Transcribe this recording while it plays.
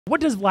What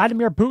does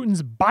Vladimir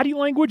Putin's body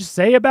language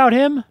say about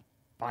him?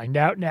 Find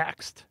out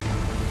next.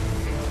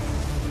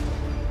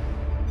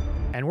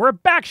 And we're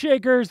back,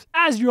 Shakers.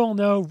 As you all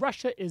know,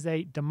 Russia is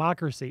a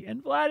democracy,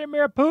 and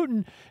Vladimir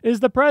Putin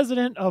is the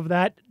president of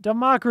that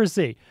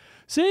democracy.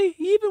 See,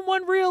 he even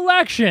won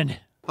re-election.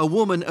 A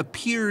woman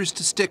appears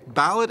to stick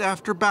ballot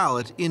after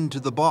ballot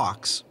into the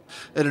box.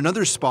 At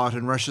another spot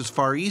in Russia's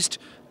Far East,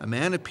 a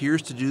man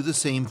appears to do the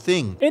same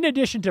thing. In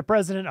addition to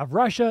president of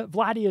Russia,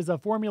 Vladdy is a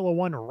Formula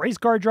One race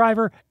car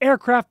driver,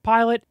 aircraft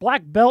pilot,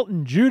 black belt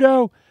in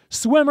judo,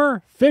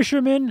 swimmer,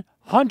 fisherman,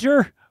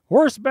 hunter,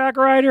 horseback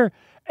rider,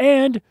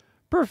 and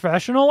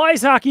professional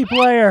ice hockey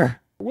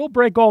player. We'll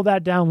break all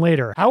that down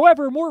later.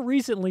 However, more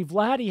recently,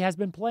 Vladdy has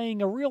been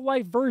playing a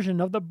real-life version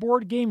of the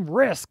board game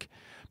Risk,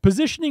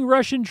 positioning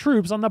Russian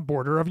troops on the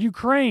border of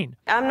Ukraine.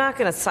 I'm not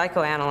going to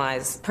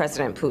psychoanalyze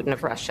President Putin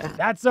of Russia.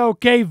 That's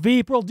okay,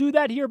 Veep. We'll do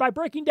that here by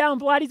breaking down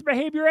Vladdy's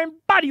behavior and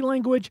body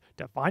language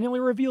to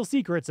finally reveal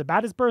secrets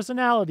about his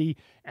personality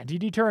and to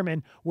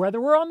determine whether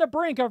we're on the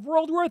brink of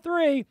World War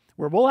III,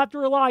 where we'll have to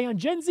rely on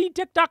Gen Z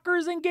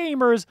TikTokers and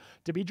gamers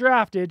to be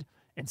drafted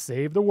and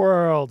save the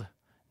world.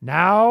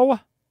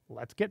 Now,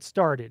 let's get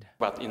started.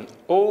 But in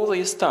all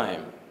this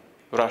time,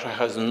 Russia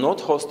has not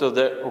hosted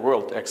the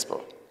World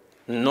Expo.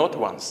 Not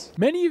once.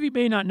 Many of you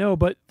may not know,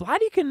 but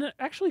Vladdy can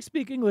actually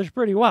speak English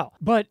pretty well.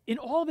 But in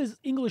all of his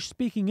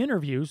English-speaking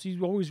interviews, he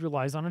always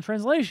relies on a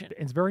translation.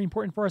 It's very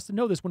important for us to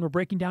know this when we're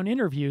breaking down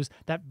interviews,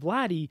 that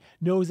Vladdy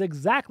knows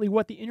exactly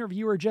what the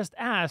interviewer just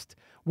asked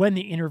when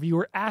the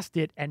interviewer asked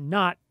it and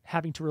not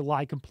having to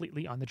rely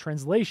completely on the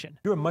translation.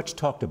 You're much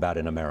talked about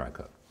in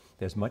America.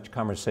 There's much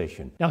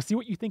conversation. Now see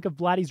what you think of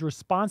Vladdy's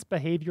response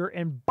behavior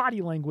and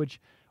body language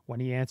when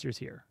he answers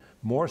here.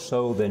 More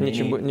so than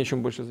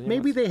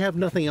Maybe they have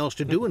nothing else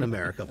to do in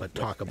America but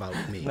talk about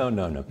me.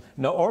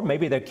 No, or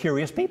maybe they're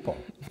curious people.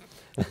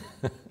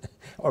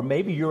 Or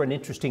maybe you're an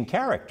interesting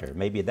character.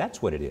 Maybe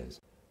that's what it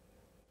is.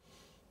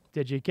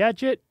 Did you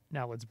catch it?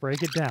 Now let's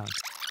break it down.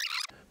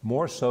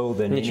 More so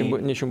than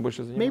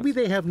Maybe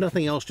they have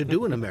nothing else to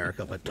do in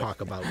America but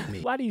talk about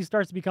me. Vladdy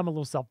starts to become a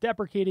little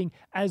self-deprecating,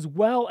 as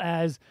well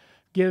as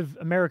give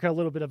America a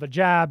little bit of a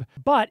jab.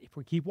 But if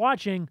we keep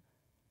watching,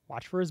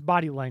 watch for his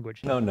body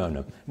language. No,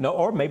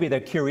 or maybe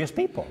they're curious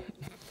people.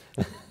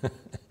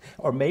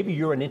 Or maybe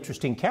you're an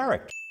interesting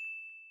character.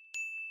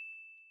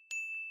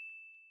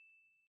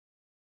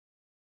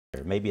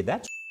 Maybe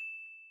that's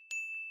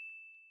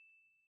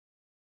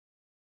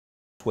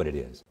what it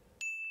is.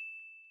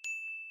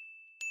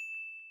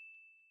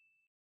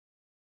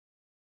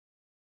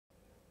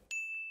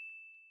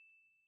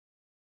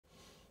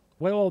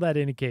 What all that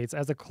indicates,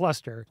 as a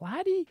cluster,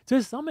 Vladdy,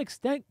 to some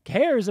extent,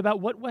 cares about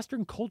what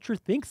Western culture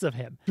thinks of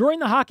him. During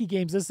the hockey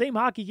games, the same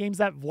hockey games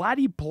that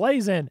Vladdy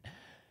plays in,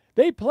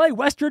 they play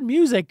Western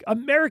music,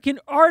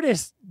 American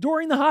artists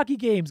during the hockey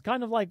games,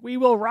 kind of like We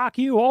Will Rock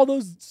You, all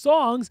those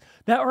songs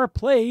that are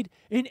played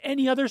in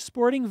any other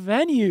sporting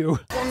venue.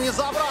 For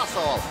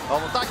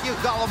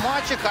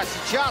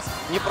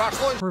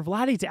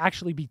Vladdy to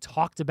actually be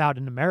talked about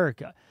in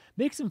America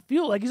makes him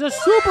feel like he's a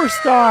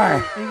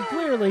superstar. And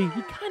clearly,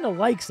 he kind of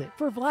likes it.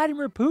 For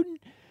Vladimir Putin,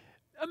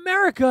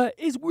 America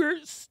is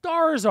where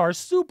stars are,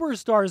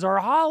 superstars are,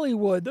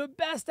 Hollywood, the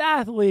best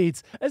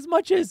athletes. As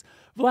much as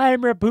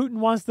Vladimir Putin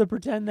wants to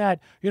pretend that,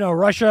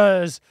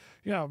 Russia is,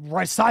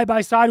 right side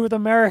by side with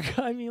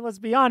America. I mean, let's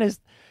be honest.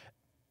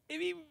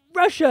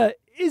 Russia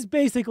is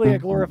basically a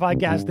glorified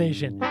gas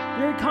station.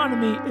 Their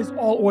economy is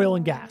all oil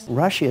and gas.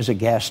 Russia is a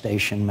gas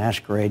station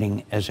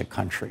masquerading as a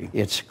country.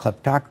 It's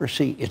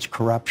kleptocracy, it's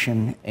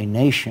corruption, a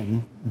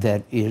nation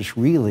that is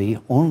really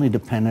only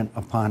dependent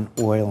upon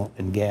oil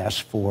and gas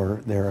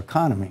for their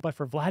economy. But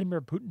for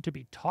Vladimir Putin to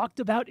be talked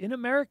about in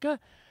America,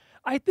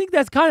 I think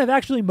that's kind of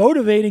actually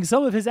motivating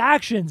some of his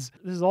actions.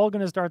 This is all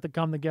going to start to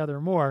come together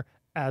more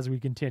as we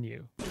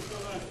continue.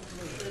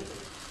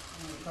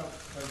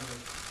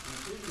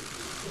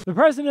 The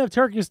president of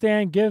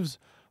Turkestan gives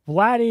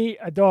Vladdy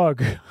a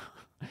dog.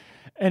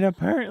 And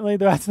apparently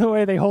that's the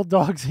way they hold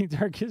dogs in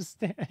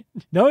Turkestan.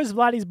 Notice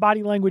Vladdy's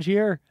body language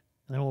here,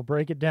 and then we'll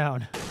break it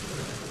down.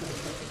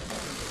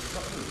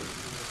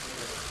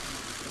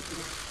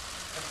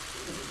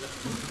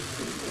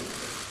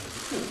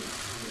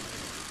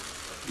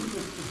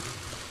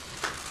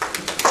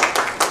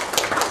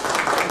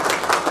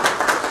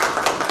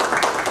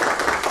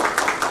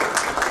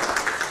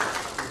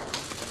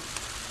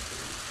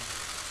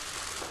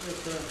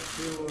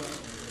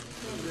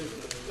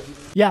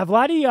 Yeah,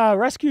 Vladdy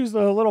rescues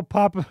the little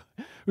pup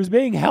who's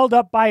being held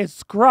up by its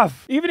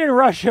scruff. Even in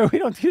Russia, we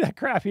don't do that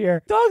crap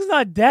here. Dog's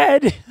not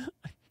dead.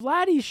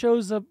 Vladdy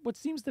shows up what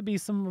seems to be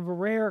some of a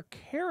rare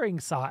caring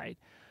side.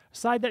 A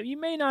side that you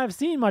may not have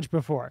seen much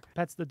before.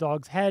 Pets the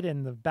dog's head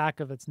and the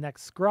back of its neck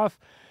scruff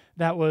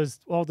that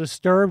was all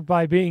disturbed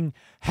by being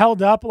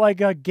held up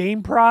like a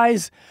game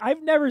prize.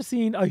 I've never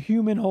seen a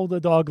human hold a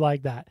dog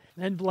like that.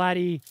 Then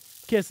Vladdy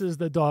kisses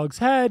the dog's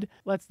head,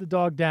 lets the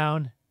dog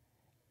down,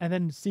 and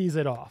then sees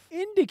it off,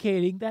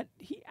 indicating that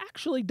he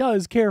actually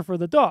does care for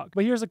the dog.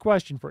 But here's a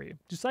question for you.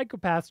 Do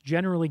psychopaths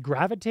generally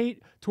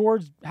gravitate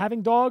towards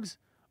having dogs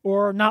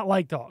or not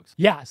like dogs?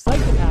 Yeah,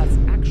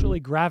 psychopaths actually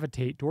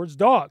gravitate towards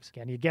dogs.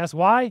 Can you guess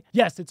why?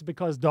 Yes, it's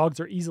because dogs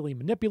are easily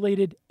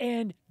manipulated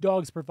and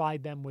dogs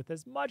provide them with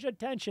as much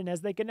attention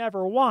as they can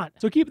ever want.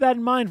 So keep that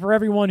in mind for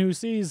everyone who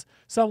sees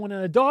someone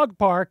in a dog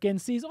park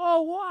and sees,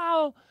 oh,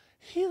 wow,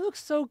 he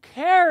looks so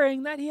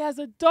caring that he has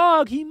a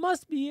dog. He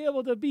must be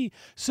able to be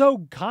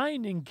so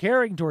kind and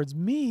caring towards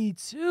me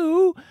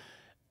too.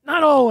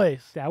 Not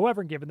always.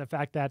 However, given the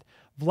fact that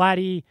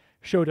Vladdy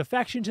showed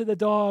affection to the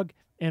dog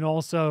and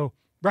also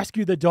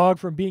rescued the dog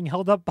from being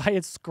held up by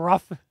its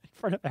scruff in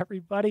front of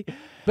everybody,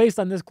 based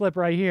on this clip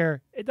right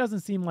here, it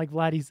doesn't seem like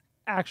Vladdy's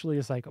actually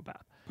a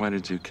psychopath. Why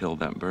did you kill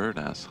that bird,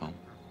 asshole?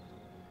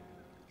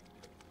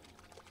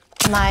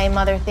 My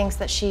mother thinks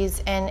that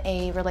she's in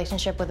a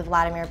relationship with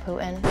Vladimir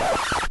Putin.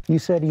 You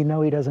said you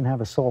know he doesn't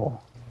have a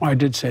soul. I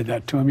did say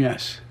that to him,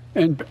 yes.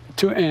 And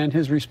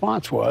his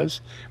response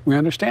was, we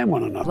understand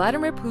one another.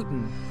 Vladimir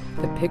Putin,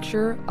 the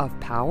picture of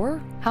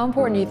power? How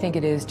important do you think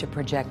it is to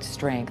project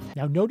strength?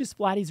 Now notice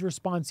Vladdy's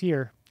response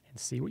here and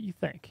see what you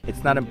think.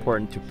 It's not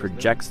important to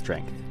project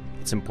strength.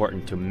 It's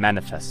important to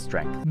manifest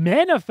strength.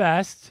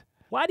 Manifest?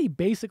 Vladdy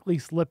basically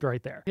slipped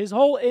right there. His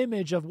whole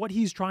image of what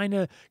he's trying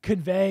to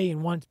convey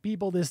and wants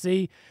people to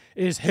see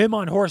is him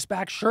on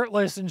horseback,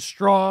 shirtless and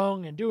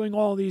strong and doing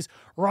all these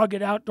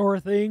rugged outdoor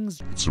things.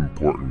 It's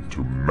important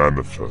to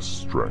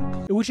manifest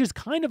strength. Which is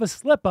kind of a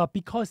slip up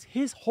because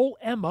his whole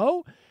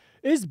MO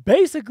is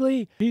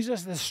basically he's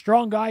just this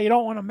strong guy you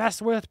don't want to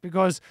mess with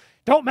because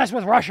don't mess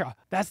with Russia.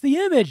 That's the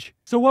image.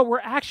 So what we're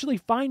actually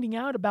finding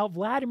out about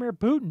Vladimir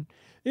Putin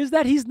is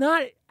that he's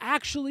not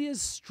actually as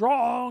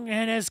strong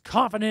and as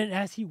confident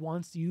as he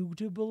wants you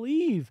to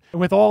believe.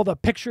 With all the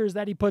pictures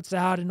that he puts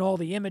out and all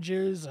the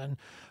images and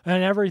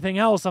everything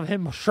else of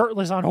him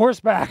shirtless on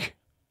horseback.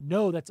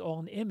 No, that's all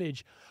an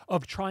image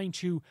of trying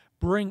to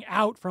bring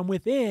out from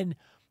within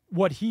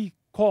what he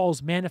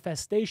calls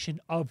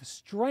manifestation of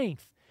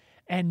strength,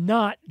 and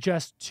not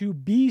just to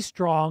be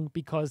strong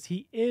because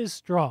he is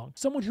strong.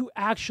 Someone who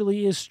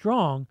actually is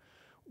strong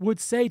would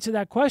say to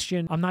that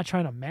question, I'm not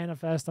trying to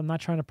manifest, I'm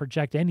not trying to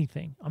project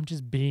anything, I'm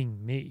just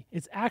being me.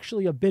 It's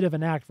actually a bit of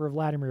an act for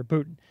Vladimir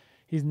Putin.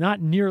 He's not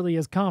nearly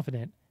as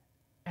confident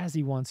as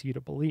he wants you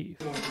to believe.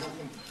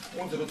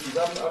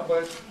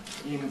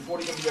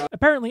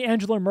 Apparently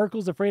Angela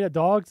Merkel's afraid of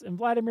dogs, and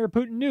Vladimir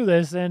Putin knew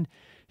this, and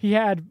he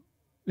had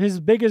his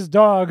biggest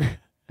dog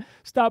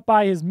stop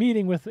by his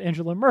meeting with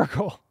Angela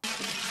Merkel.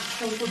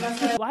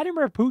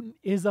 Vladimir Putin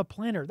is a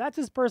planner. That's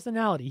his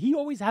personality. He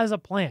always has a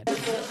plan.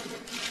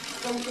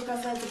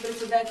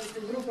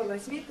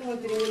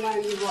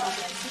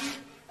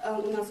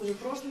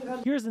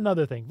 Here's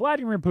another thing.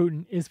 Vladimir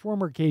Putin is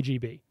former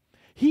KGB.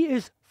 He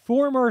is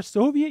former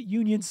Soviet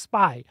Union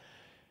spy.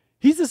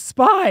 He's a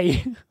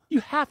spy.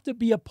 You have to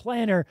be a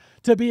planner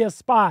to be a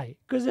spy,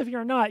 because if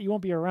you're not, you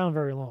won't be around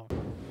very long.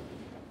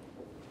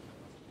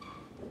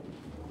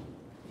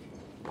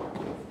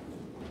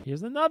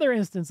 Here's another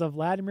instance of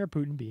Vladimir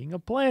Putin being a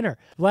planner.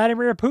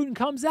 Vladimir Putin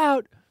comes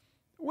out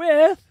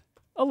with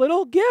a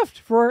little gift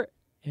for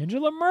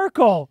Angela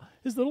Merkel,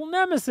 his little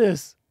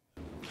nemesis.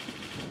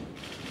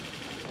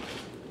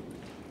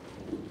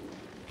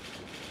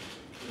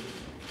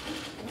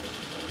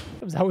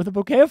 Comes out with a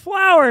bouquet of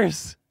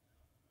flowers.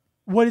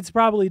 What it's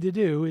probably to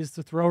do is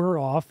to throw her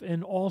off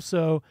and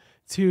also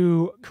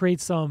to create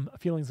some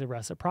feelings of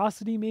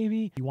reciprocity,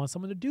 maybe. You want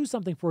someone to do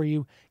something for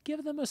you,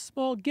 give them a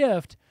small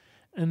gift,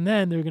 and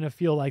then they're going to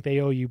feel like they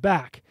owe you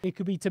back. It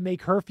could be to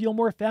make her feel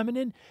more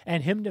feminine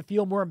and him to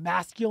feel more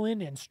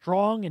masculine and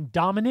strong and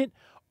dominant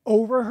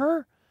over her.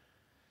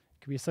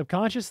 It could be a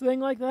subconscious thing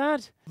like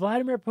that.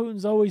 Vladimir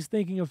Putin's always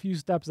thinking a few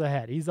steps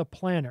ahead. He's a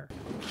planner.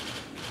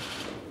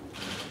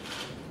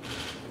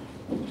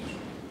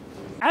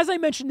 As I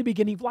mentioned in the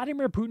beginning,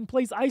 Vladimir Putin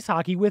plays ice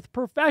hockey with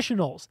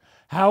professionals.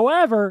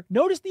 However,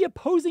 notice the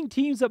opposing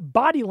team's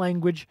body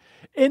language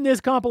in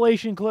this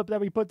compilation clip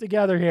that we put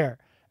together here.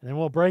 And then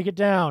we'll break it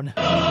down.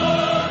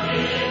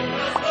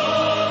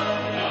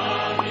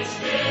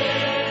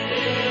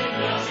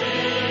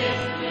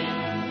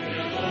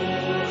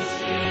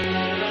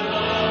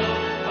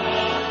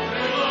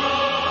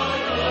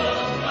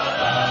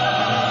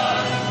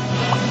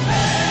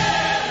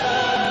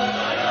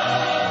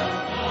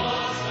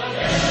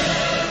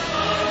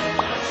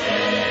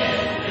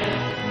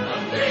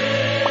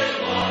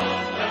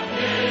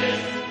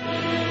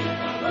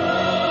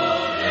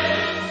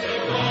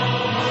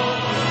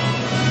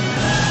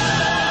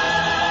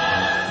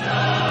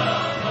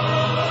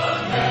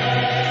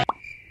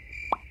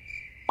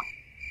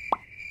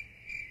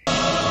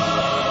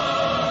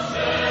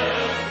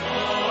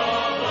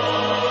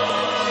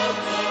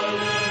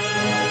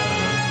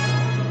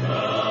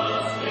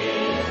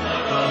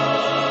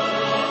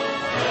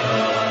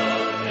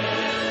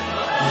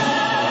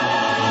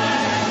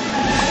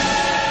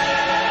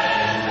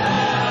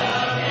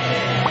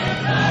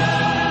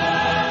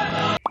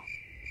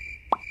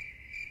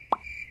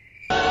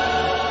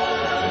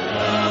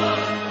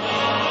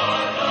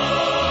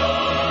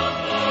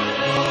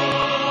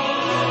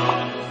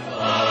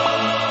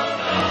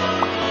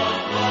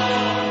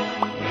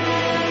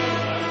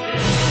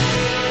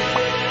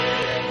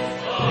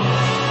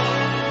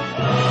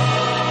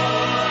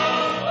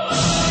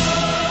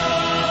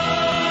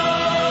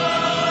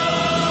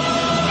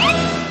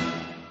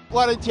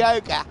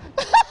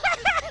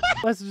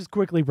 Let's just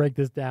quickly break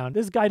this down.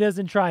 This guy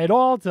doesn't try at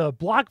all to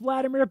block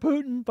Vladimir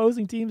Putin.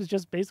 Opposing teams is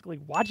just basically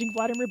watching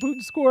Vladimir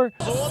Putin score.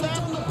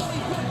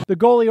 The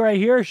goalie right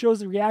here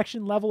shows the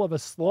reaction level of a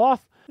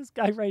sloth. This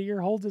guy right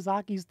here holds his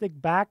hockey stick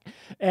back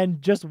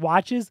and just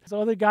watches. This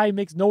other guy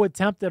makes no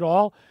attempt at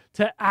all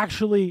to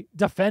actually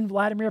defend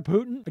Vladimir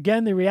Putin.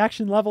 Again, the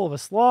reaction level of a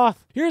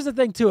sloth. Here's the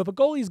thing too, if a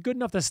goalie is good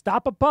enough to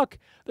stop a puck,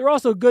 they're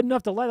also good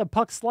enough to let a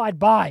puck slide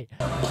by.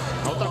 Oh,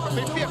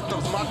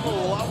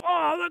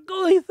 the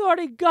goalie thought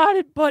he got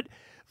it, but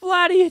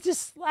Vladdy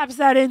just slaps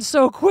that in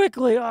so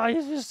quickly. Oh,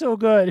 he's just so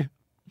good.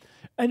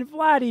 And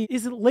Vladdy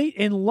isn't late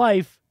in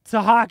life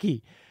to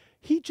hockey.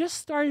 He just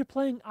started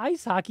playing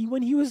ice hockey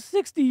when he was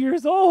 60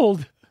 years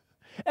old.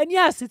 And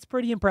yes, it's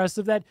pretty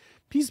impressive that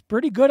he's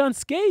pretty good on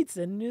skates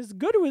and is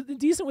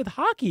decent with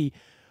hockey.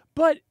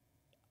 But,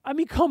 I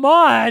mean, come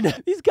on.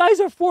 These guys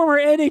are former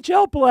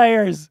NHL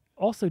players.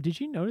 Also, did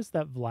you notice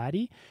that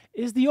Vladdy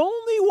is the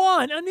only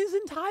one on his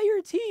entire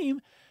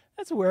team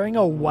that's wearing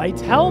a white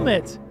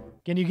helmet?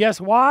 Can you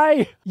guess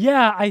why?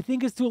 Yeah, I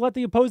think it's to let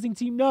the opposing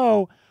team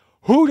know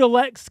who to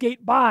let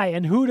skate by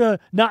and who to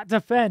not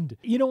defend.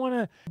 You don't want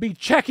to be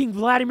checking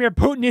Vladimir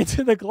Putin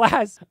into the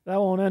glass. That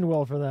won't end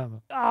well for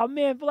them. Oh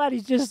man,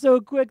 Vladdy's just so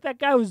quick. That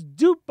guy was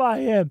duped by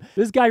him.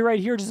 This guy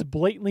right here just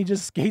blatantly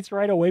just skates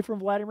right away from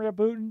Vladimir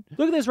Putin.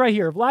 Look at this right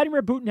here.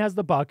 Vladimir Putin has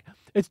the puck.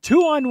 It's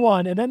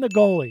 2-on-1 and then the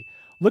goalie.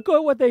 Look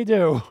at what they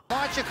do.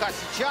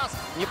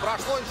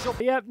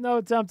 Yep, no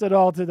attempt at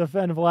all to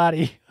defend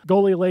Vladdy.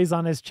 Goalie lays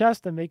on his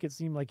chest to make it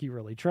seem like he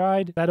really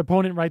tried. That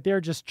opponent right there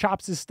just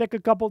chops his stick a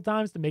couple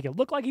times to make it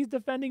look like he's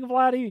defending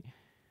Vladdy.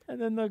 And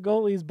then the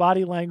goalie's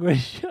body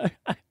language.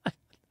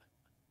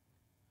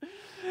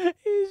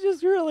 He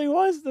just really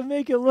wants to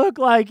make it look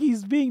like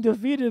he's being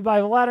defeated by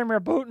Vladimir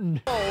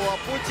Putin.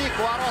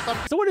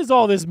 So what does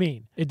all this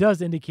mean? It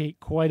does indicate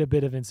quite a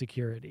bit of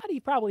insecurity. He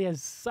probably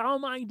has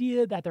some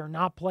idea that they're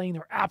not playing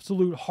their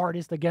absolute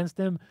hardest against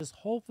him. This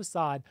whole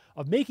facade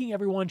of making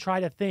everyone try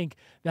to think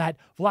that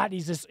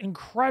Vladdy's this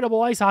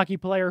incredible ice hockey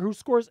player who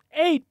scores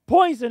 8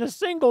 points in a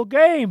single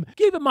game.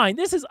 Keep in mind,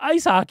 this is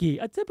ice hockey.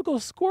 A typical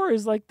score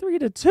is like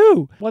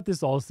 3-2. What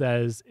this all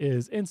says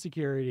is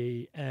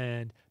insecurity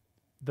and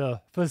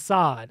the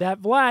facade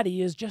that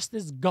Vladdy is just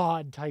this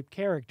god-type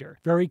character.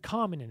 Very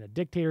common in a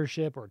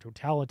dictatorship or a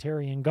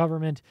totalitarian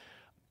government,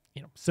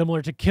 you know,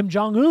 similar to Kim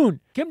Jong-un.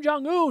 Kim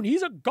Jong-un,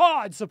 he's a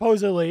god,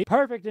 supposedly.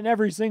 Perfect in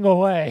every single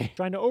way.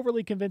 Trying to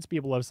overly convince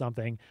people of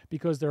something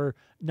because they're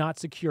not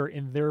secure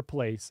in their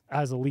place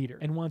as a leader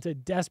and want to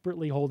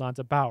desperately hold on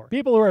to power.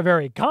 People who are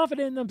very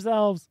confident in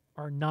themselves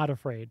are not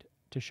afraid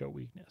to show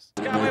weakness.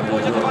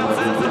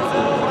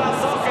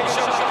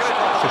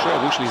 США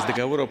вышли из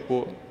договора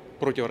по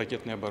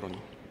противоракетной обороне.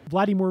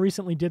 Vladdy more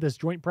recently did this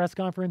joint press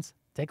conference.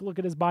 Take a look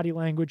at his body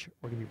language.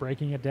 We're going to be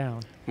breaking it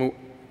down. Мы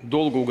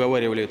долго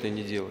уговаривали это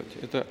не делать.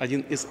 Это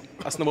один из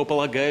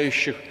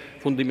основополагающих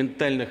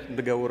фундаментальных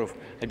договоров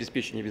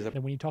обеспечения безопасности.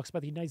 And when he talks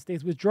about the United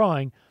States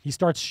withdrawing, he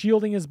starts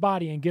shielding his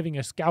body and giving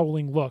a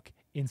scowling look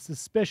in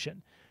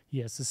suspicion. He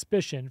has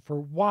suspicion for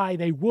why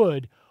they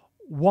would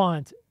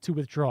want to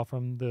withdraw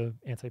from the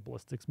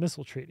anti-ballistics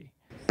missile treaty.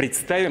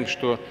 Представим,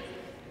 что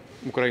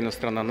Украина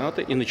страна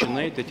НАТО и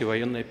начинает эти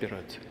военные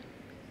операции.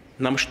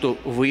 Нам что,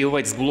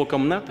 воевать с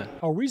блоком НАТО?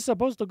 Are we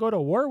supposed to go to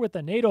war with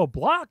the NATO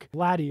bloc?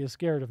 Vladdy is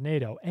scared of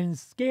NATO and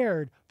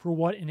scared for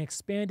what an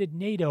expanded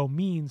NATO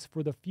means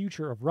for the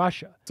future of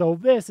Russia. So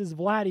this is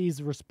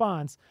Vladdy's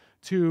response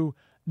to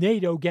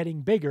NATO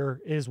getting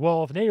bigger is,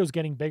 well, if NATO's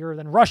getting bigger,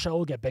 then Russia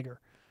will get bigger.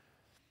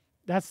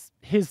 That's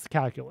his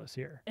calculus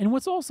here. And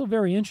what's also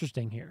very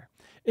interesting here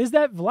is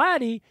that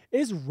Vladdy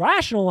is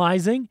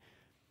rationalizing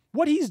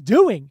what he's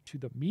doing to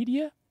the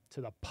media, to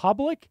the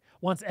public,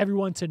 wants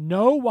everyone to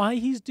know why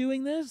he's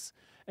doing this,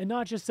 and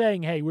not just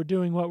saying, hey, we're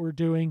doing what we're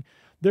doing.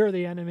 They're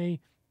the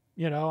enemy.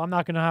 You know, I'm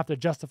not going to have to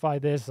justify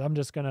this. I'm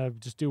just going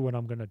to do what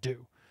I'm going to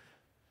do.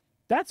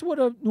 That's what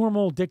a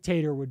normal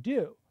dictator would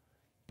do.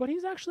 But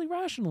he's actually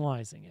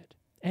rationalizing it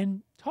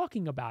and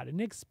talking about it and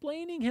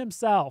explaining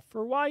himself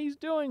for why he's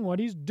doing what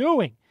he's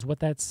doing. What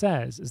that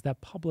says is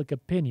that public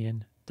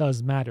opinion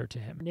does matter to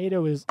him.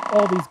 NATO is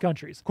all these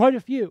countries, quite a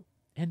few.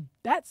 And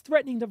that's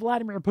threatening to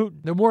Vladimir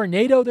Putin. The more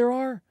NATO there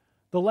are,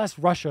 the less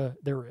Russia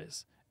there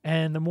is,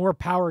 and the more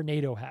power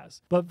NATO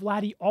has. But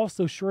Vladdy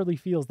also surely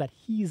feels that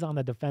he's on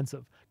the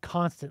defensive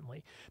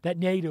constantly, that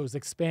NATO's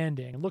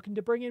expanding, looking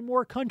to bring in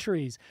more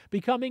countries,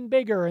 becoming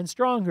bigger and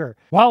stronger,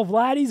 while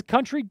Vladdy's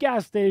country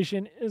gas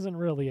station isn't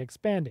really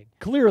expanding.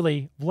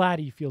 Clearly,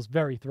 Vladdy feels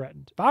very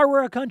threatened. If I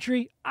were a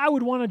country, I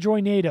would want to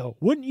join NATO.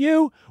 Wouldn't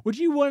you? Would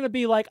you want to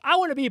be like, I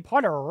want to be a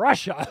part of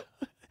Russia?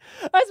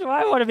 That's what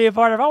I want to be a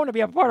part of. I want to be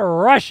a part of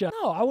Russia.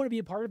 No, I want to be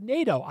a part of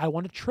NATO. I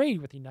want to trade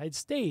with the United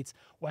States,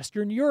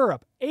 Western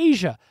Europe,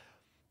 Asia.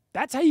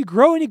 That's how you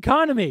grow an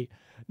economy,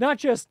 not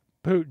just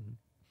Putin.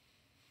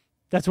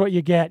 That's what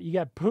you get. You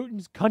get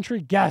Putin's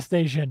country gas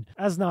station.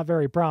 That's not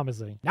very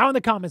promising. Now in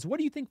the comments, what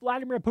do you think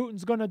Vladimir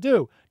Putin's going to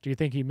do? Do you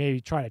think he may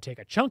try to take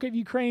a chunk of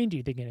Ukraine? Do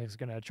you think he's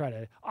going to try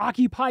to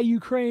occupy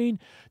Ukraine?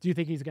 Do you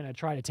think he's going to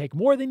try to take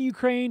more than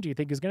Ukraine? Do you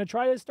think he's going to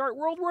try to start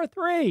World War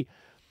III?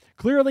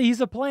 Clearly he's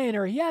a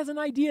planner. He has an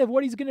idea of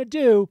what he's going to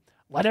do.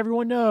 Let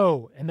everyone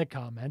know in the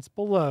comments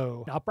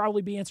below. I'll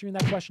probably be answering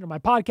that question on my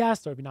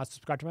podcast, so if you're not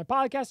subscribed to my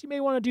podcast, you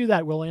may want to do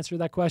that. We'll answer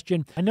that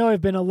question. I know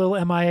I've been a little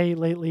MIA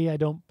lately. I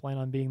don't plan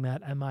on being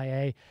that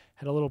MIA.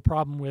 Had a little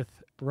problem with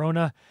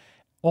Corona.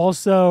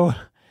 Also,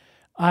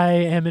 I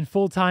am in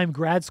full-time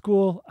grad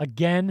school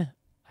again.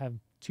 I have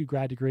 2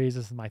 grad degrees.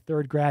 This is my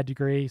 3rd grad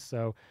degree,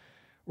 so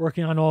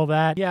working on all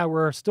that. Yeah,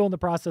 we're still in the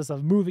process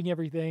of moving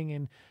everything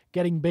and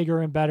getting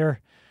bigger and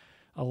better.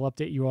 I'll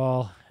update you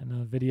all in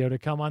a video to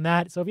come on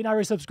that. So if you're not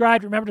already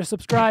subscribed, remember to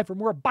subscribe for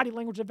more body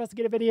language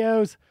investigative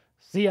videos.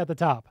 See you at the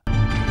top.